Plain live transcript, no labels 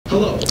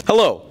Hello.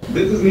 Hello.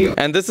 This is Neil.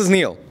 And this is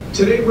Neil.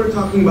 Today we're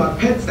talking about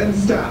pets and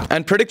staff.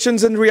 And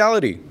predictions and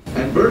reality.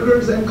 And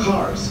burgers and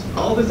cars.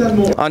 All this and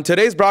more. On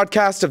today's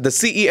broadcast of the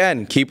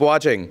CEN. Keep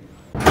watching.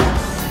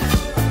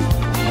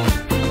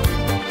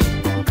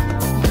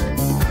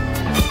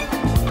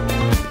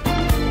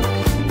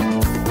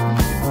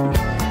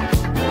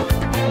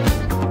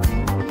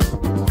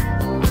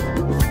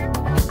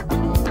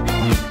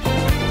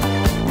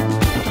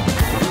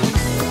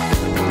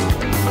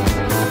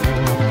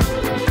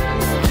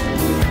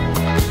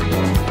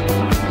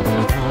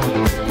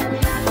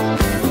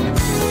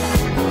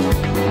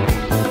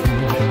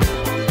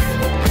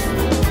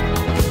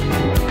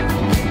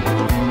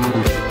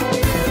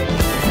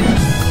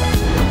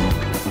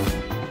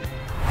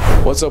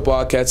 What's up,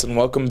 Wildcats, and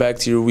welcome back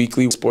to your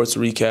weekly sports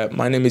recap.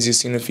 My name is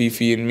Yassine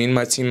Fifi, and me and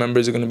my team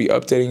members are going to be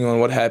updating you on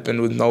what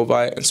happened with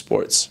Novi and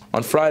sports.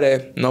 On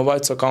Friday, Novi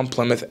took on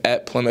Plymouth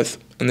at Plymouth,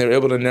 and they were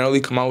able to narrowly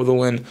come out with a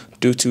win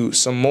due to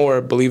some more,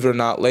 believe it or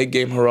not,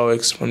 late-game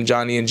heroics from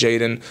Johnny and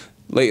Jaden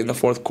late in the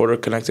fourth quarter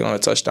connecting on a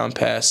touchdown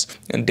pass,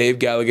 and Dave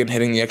Galligan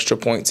hitting the extra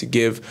point to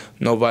give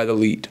Novi the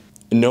lead.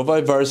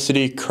 Novi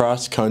Varsity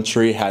Cross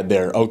Country had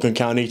their Oakland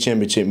County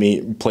Championship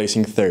meet,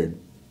 placing third.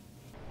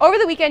 Over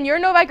the weekend, your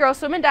Novi girls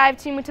swim and dive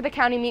team went to the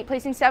county meet,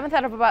 placing 7th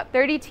out of about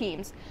 30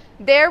 teams.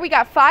 There, we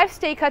got 5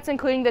 state cuts,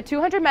 including the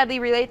 200 medley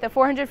relay, the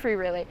 400 free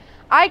relay.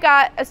 I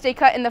got a state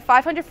cut in the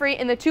 500 free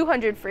and the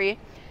 200 free.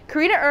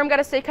 Karina Erm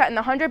got a state cut in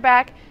the 100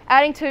 back,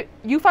 adding to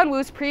Yufan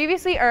Wu's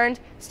previously earned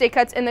state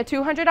cuts in the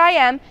 200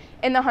 IM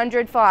and the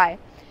 100 fly.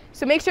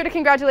 So make sure to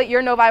congratulate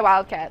your Novi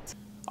Wildcats.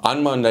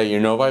 On Monday,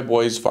 your Novi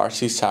boys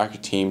varsity soccer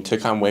team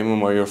took on Wayne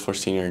Memorial for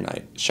senior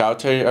night. Shout out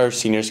to our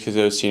seniors because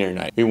it was senior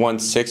night. We won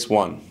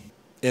 6-1.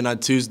 And on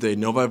Tuesday,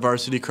 Novi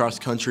Varsity Cross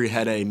Country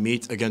had a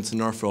meet against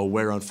Norfolk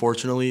where,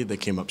 unfortunately, they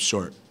came up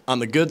short. On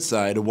the good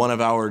side, one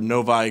of our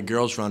Novi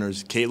girls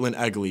runners, Caitlin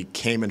Egley,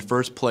 came in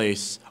first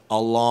place,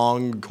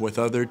 along with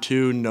other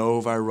 2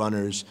 Novi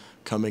runners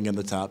coming in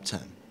the top 10.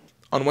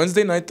 On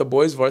Wednesday night, the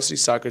boys' varsity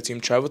soccer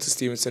team traveled to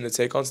Stevenson to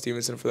take on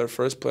Stevenson for their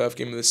first playoff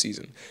game of the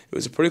season. It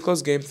was a pretty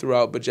close game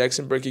throughout, but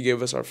Jackson Brickey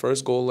gave us our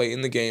first goal late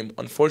in the game.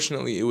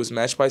 Unfortunately, it was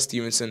matched by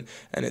Stevenson,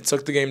 and it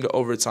took the game to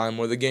overtime,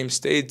 where the game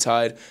stayed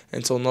tied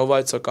until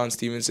Novi took on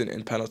Stevenson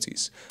in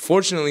penalties.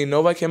 Fortunately,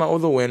 Novi came out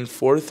with a win,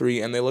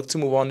 4-3, and they look to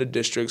move on to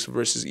districts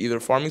versus either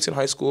Farmington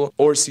High School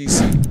or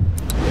CC.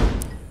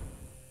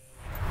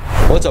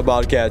 What's up,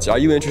 Wildcats? Are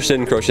you interested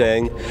in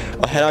crocheting?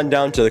 Head on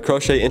down to the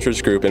Crochet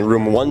Interest Group in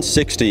room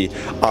 160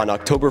 on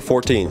October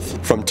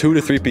 14th from 2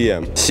 to 3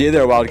 p.m. See you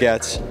there,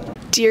 Wildcats.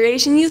 Dear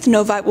Asian Youth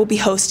Novi will be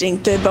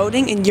hosting the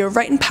Voting in Your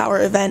Right and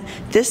Power event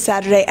this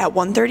Saturday at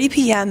 1:30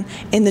 p.m.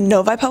 in the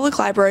Novi Public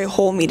Library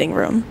Whole Meeting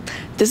Room.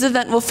 This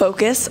event will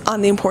focus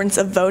on the importance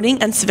of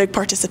voting and civic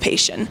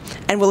participation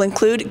and will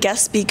include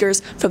guest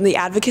speakers from the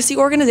advocacy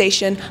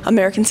organization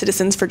American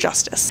Citizens for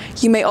Justice.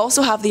 You may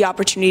also have the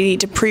opportunity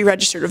to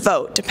pre-register to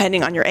vote,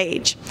 depending on your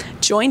age.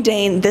 Join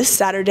Dane this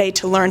Saturday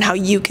to learn how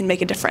you can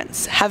make a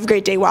difference. Have a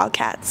great day,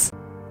 Wildcats.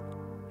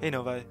 Hey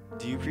Novi,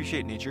 do you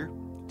appreciate nature?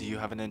 Do you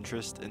have an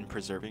interest in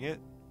preserving it?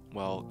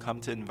 Well,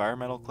 come to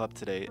Environmental Club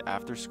today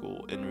after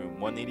school in room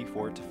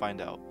 184 to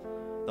find out.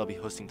 They'll be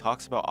hosting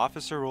talks about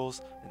officer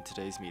roles in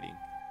today's meeting.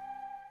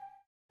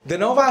 The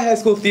Novi High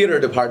School Theater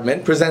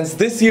Department presents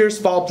this year's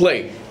fall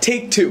play,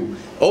 Take Two.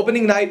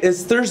 Opening night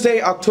is Thursday,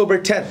 October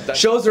 10th.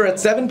 Shows are at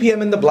 7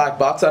 p.m. in the Black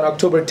Box on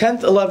October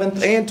 10th,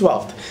 11th, and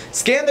 12th.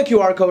 Scan the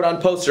QR code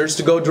on posters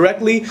to go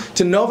directly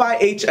to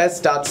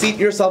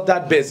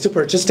novihs.seatyourself.biz to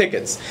purchase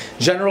tickets.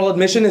 General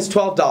admission is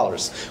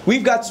 $12.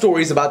 We've got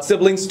stories about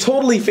siblings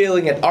totally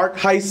failing at art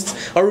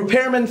heists, a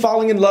repairman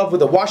falling in love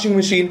with a washing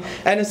machine,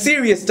 and a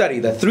serious study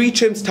that 3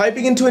 chimps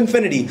typing into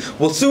infinity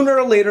will sooner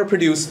or later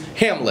produce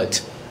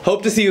Hamlet.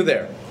 Hope to see you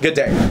there. Good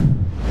day.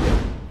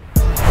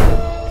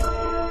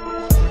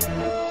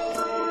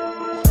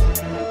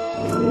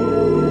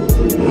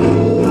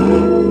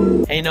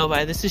 Hey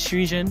Novi, this is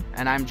Shrijan.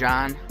 And I'm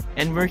John.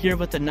 And we're here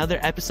with another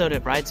episode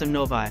of Rides of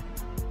Novi.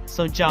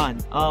 So John,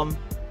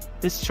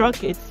 this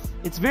truck,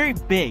 it's very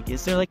big.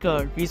 Is there like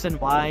a reason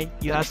why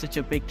you have such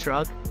a big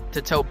truck?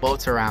 To tow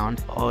boats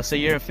around. Oh, so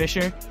you're a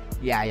fisher?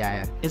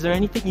 Yeah. Is there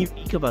anything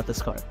unique about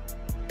this car?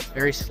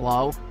 Very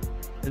slow.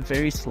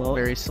 Very slow?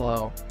 Very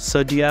slow.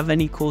 So do you have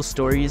any cool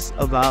stories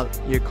about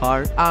your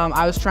car?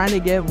 I was trying to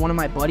give one of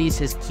my buddies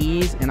his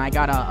keys, and I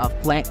got a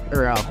flat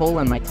or a hole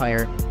in my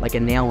tire, like a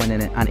nail went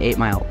in it on 8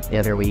 Mile the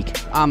other week.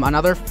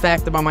 Another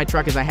fact about my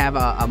truck is I have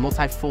a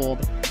multi-fold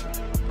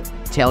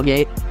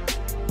tailgate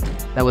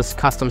that was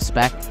custom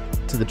spec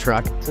to the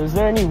truck. So is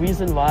there any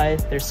reason why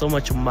there's so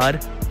much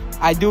mud?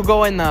 I do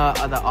go in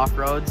the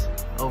off-roads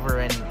over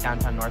in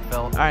downtown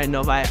Northville. All right,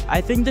 Novi,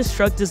 I think this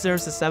truck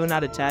deserves a 7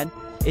 out of 10.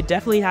 It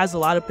definitely has a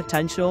lot of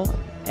potential,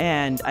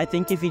 and I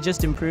think if he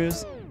just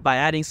improves by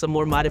adding some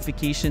more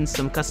modifications,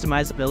 some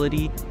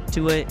customizability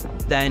to it,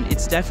 then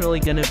it's definitely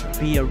gonna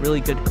be a really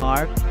good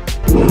car.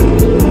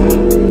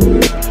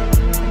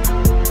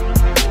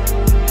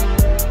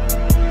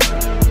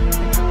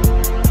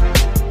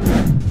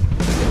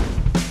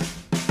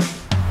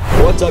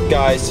 What's up,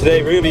 guys?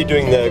 Today we're going to be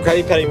doing the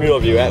Krabby Patty meal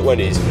review at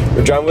Wendy's.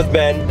 We're driving with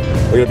Ben.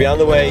 We're going to be on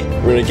the way.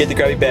 We're going to get the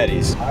Krabby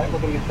Patties. Alright, we're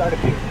going to get started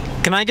here.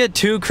 Can I get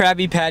 2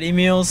 Krabby Patty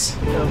meals?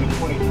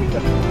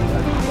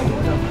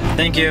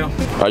 Thank you.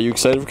 Are you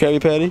excited for Krabby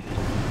Patty?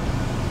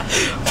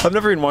 I've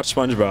never even watched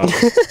SpongeBob.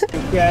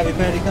 Krabby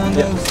Patty combos.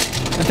 Yeah.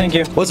 Thank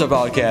you. What's up,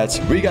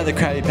 Wildcats? We got the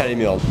Krabby Patty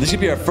meal. This could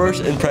be our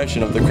first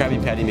impression of the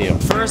Krabby Patty meal.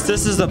 First,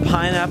 this is the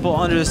pineapple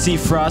under the sea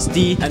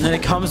frosty, and then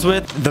it comes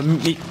with the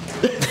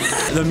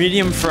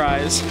medium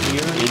fries.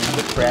 Here is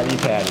the Krabby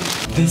Patty.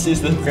 This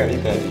is the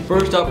Krabby Patty.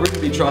 First up, we're going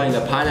to be trying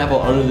the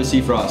pineapple under the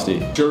sea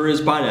frosty. Sure is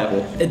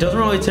pineapple. It doesn't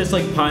really taste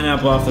like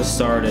pineapple off the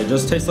start. It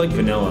just tastes like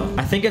vanilla.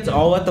 I think it's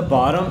all at the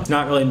bottom. It's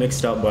not really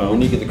mixed up well. We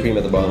need to get the cream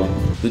at the bottom.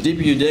 The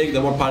deeper you dig,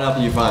 the more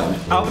pineapple you find.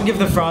 I would give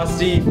the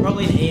frosty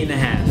probably an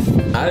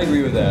 8.5. I'd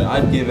agree with that.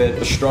 I'd give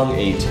it a strong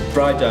 8.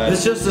 Fry time.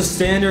 It's just a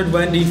standard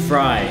Wendy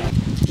fry.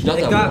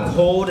 It got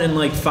cold in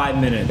like 5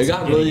 minutes. It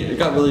got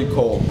really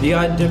cold. You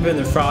gotta dip it in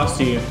the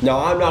frosty.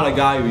 Now, I'm not a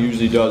guy who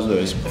usually does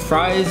this.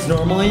 Fries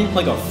normally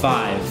like a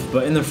 5,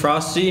 but in the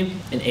frosty,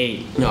 an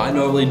 8. No, I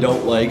normally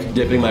don't like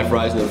dipping my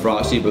fries in the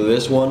frosty, but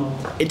this one,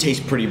 it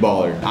tastes pretty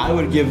baller. I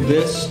would give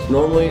this,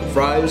 normally,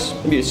 fries,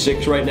 maybe a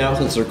 6 right now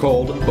since they're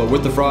cold, but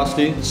with the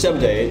frosty,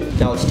 7 to 8.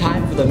 Now it's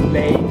time for the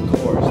main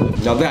course.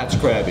 Now that's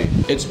Krabby.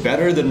 It's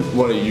better than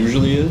what it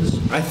usually is.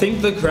 I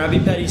think the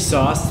Krabby Patty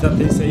sauce that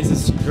they say is a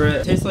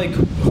secret tastes like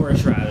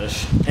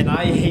horseradish, and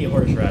I hate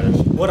horseradish.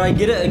 Would I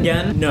get it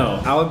again? No.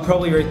 I would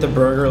probably rate the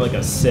burger like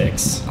a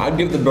 6. I'd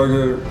give the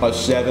burger a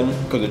 7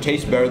 because it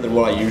tastes better than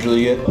what I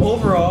usually get.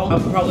 Overall, I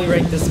would probably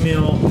rate this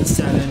meal a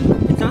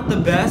 7. It's not the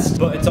best,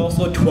 but it's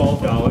also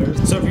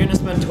 $12. So if you're gonna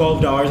spend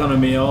 $12 on a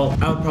meal,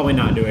 I would probably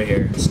not do it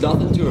here. It's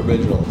nothing too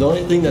original. The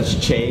only thing that's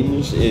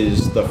changed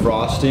is the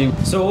frosty.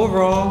 So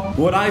overall,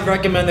 would I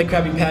recommend the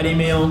Krabby Patty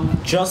meal?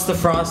 Just the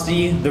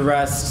frosty, the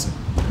rest,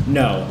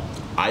 no.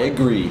 I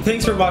agree.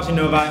 Thanks for watching,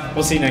 Novi.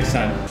 We'll see you next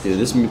time. Dude,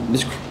 this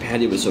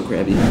patty was so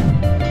crabby.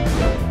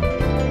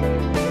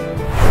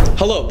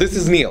 Hello, this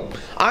is Neil.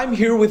 I'm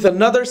here with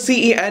another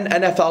CEN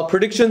NFL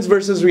predictions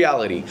versus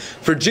reality.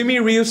 For Jimmy,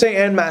 Ryusei,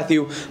 and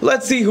Matthew,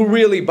 let's see who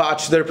really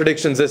botched their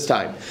predictions this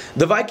time.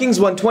 The Vikings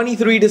won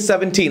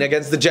 23-17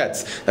 against the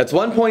Jets. That's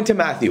 1 point to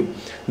Matthew.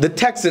 The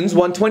Texans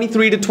won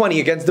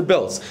 23-20 against the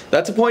Bills.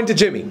 That's a point to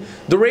Jimmy.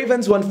 The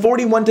Ravens won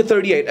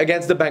 41-38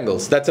 against the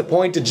Bengals. That's a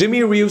point to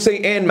Jimmy,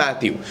 Ryusei, and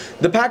Matthew.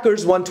 The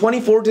Packers won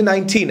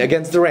 24-19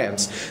 against the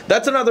Rams.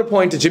 That's another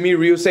point to Jimmy,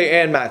 Ryusei,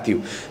 and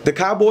Matthew. The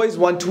Cowboys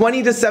won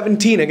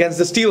 20-17 against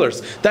the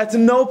Steelers. That's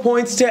no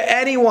points to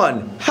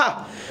anyone.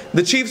 Ha!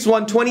 The Chiefs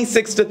won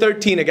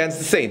 26-13 against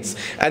the Saints.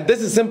 And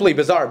this is simply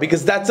bizarre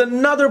because that's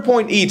another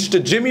point each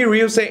to Jimmy,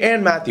 Ryusei,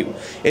 and Matthew.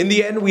 In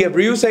the end, we have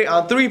Ryusei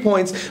on 3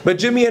 points, but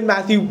Jimmy and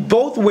Matthew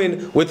both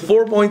win with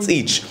 4 points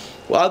each.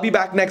 Well, I'll be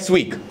back next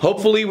week,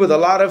 hopefully with a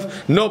lot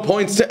of no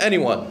points to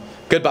anyone.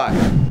 Goodbye.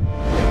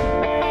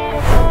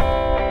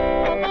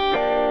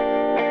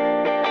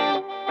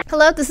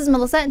 Hello, this is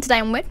Melissa, and today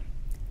I'm with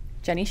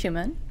Jenny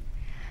Schumann.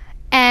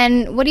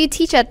 And what do you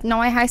teach at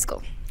Novi High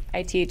School?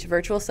 I teach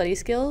virtual study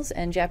skills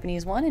and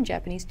Japanese 1 and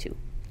Japanese 2.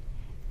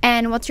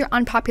 And what's your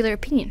unpopular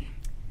opinion?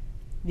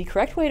 The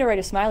correct way to write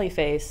a smiley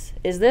face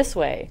is this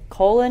way,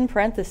 colon,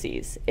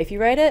 parentheses. If you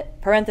write it,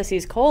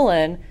 parentheses,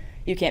 colon,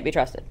 you can't be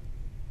trusted.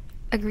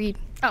 Agreed.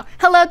 Oh,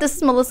 hello, this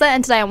is Melissa,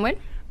 and today I'm with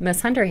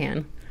Miss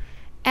Hunterhan.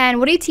 And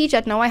what do you teach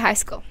at Novi High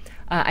School?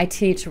 I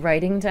teach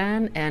writing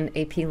den and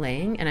AP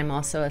Laying, and I'm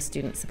also a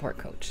student support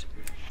coach.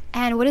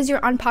 And what is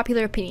your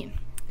unpopular opinion?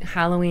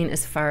 Halloween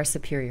is far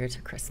superior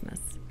to Christmas.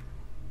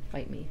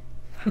 Fight me.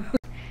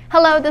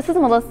 Hello, this is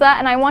Melissa,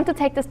 and I want to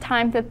take this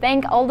time to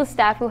thank all the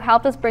staff who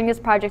helped us bring this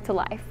project to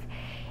life.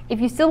 If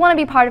you still want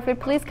to be part of it,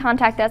 please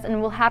contact us and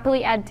we'll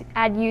happily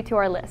add you to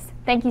our list.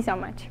 Thank you so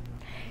much.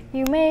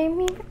 You made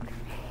me...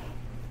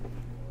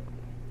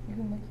 You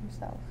can make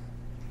yourself.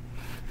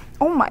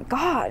 Oh my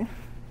God.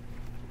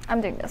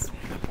 I'm doing this.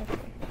 Okay.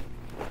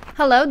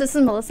 Hello, this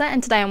is Melissa,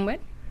 and today I'm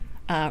with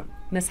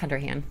Miss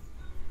Hunterhan.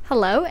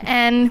 Hello,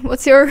 and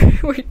what's your...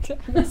 Wait,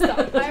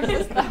 Stop. I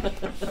missed that.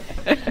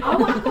 I'll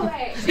walk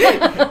away.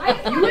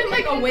 You went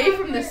like away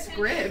from the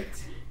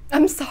script.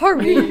 I'm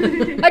sorry.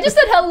 I just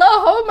said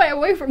hello. How am I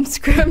away from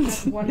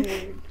script?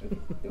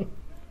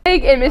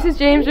 In Mrs.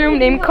 James' room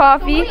named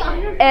Coffee,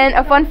 and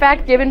a fun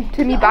fact given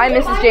to me by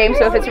Mrs. James,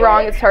 so if it's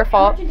wrong, it's her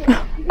fault.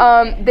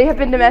 They have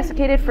been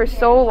domesticated for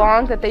so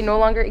long that they no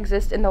longer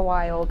exist in the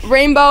wild.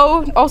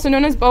 Rainbow, also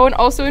known as Bowen,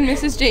 also in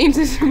Mrs.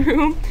 James's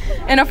room.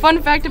 And a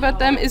fun fact about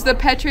them is the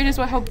pet trade is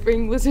what helped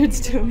bring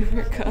lizards to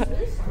America.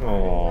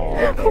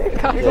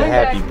 Aww, he's a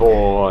happy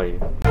boy.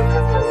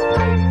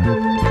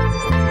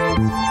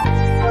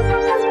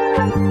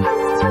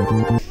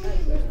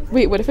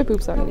 Wait, what if it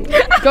poops on me?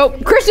 Go,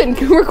 Christian,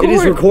 record. It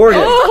is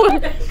recorded. Oh.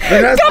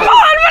 Come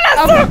on,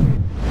 Vanessa!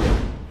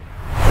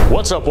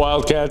 What's up,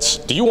 Wildcats?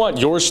 Do you want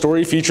your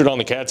story featured on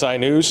the Cat's Eye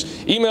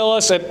News? Email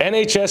us at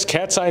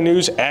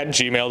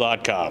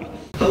nhscatseyenews@gmail.com.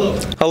 Hello.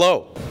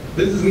 Hello.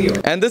 This is Neil.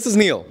 And this is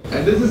Neil.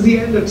 And this is the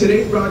end of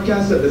today's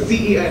broadcast of the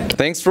CEN.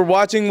 Thanks for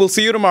watching. We'll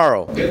see you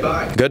tomorrow.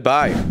 Goodbye.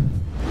 Goodbye.